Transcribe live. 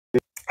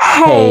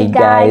Hey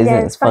guys,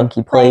 and it's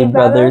Funky Play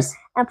Brothers.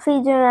 And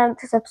please remember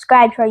to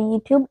subscribe to our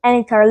YouTube. And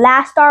it's our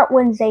last Art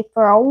Wednesday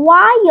for a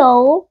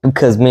while.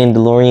 Because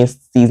Mandalorian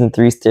Season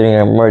 3 starting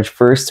on March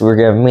 1st, so we're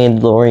going to have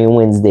Mandalorian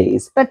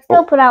Wednesdays. But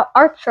still put out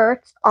art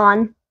shirts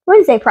on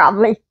Wednesday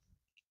probably.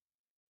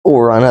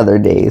 Or on other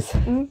days.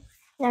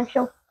 Yeah,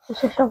 sure.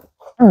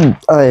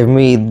 I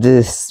made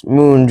this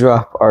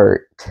Moondrop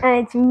art.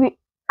 And it's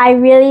I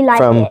really like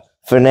from it.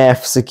 From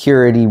FNAF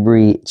Security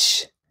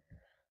Breach.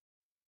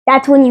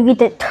 That's when you get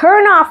to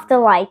turn off the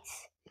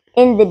lights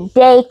in the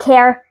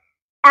daycare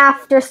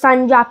after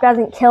Sundrop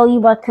doesn't kill you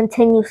but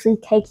continuously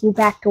take you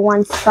back to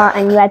one spot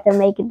and you have to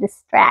make a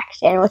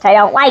distraction, which I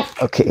don't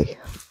like. Okay.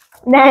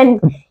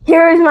 Then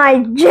here's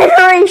my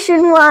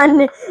Generation 1,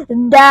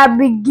 the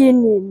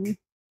beginning.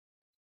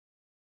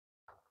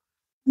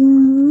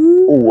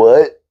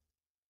 What?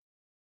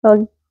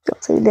 I'll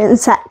say that in a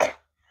sec.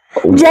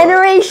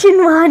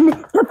 Generation 1,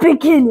 the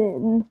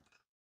beginning.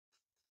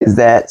 Is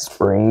that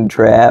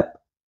Springtrap?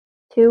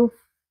 2.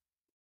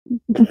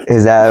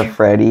 Is that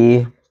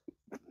Freddy?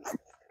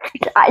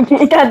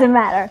 It doesn't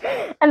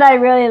matter. And I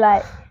really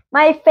like.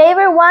 My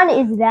favorite one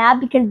is that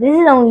because this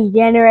is only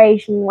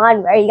Generation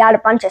 1 where you got a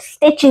bunch of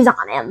stitches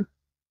on him.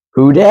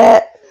 Who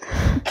dat?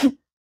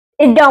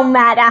 It don't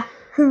matter.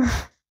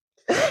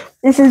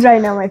 This is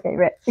right now my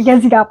favorite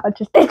because he got a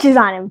bunch of stitches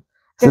on him.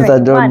 Since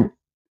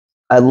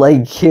I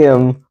like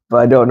him, but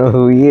I don't know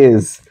who he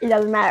is. It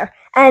doesn't matter.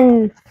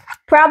 And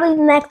probably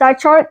the next art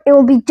chart, it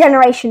will be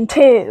Generation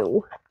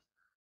 2.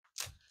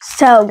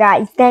 So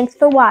guys, thanks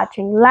for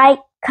watching. Like,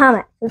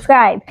 comment,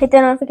 subscribe, hit the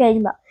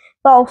notification bell.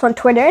 Follow us on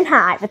Twitter and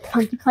Hive at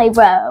Funky Play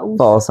Bros.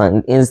 Follow us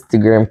on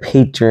Instagram,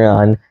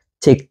 Patreon,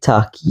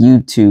 TikTok,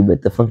 YouTube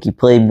at the Funky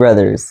Play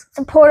Brothers.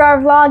 Support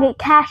our vlog at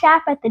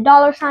cashapp at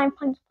the $sign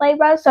Funky Play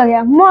Bros. So you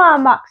have more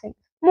unboxings,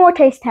 more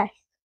taste tests,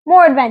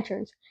 more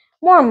adventures,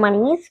 more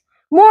monies,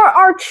 more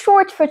art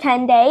shorts for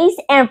 10 days,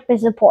 and for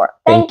support.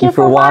 Thank you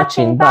for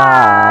watching.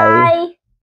 Bye.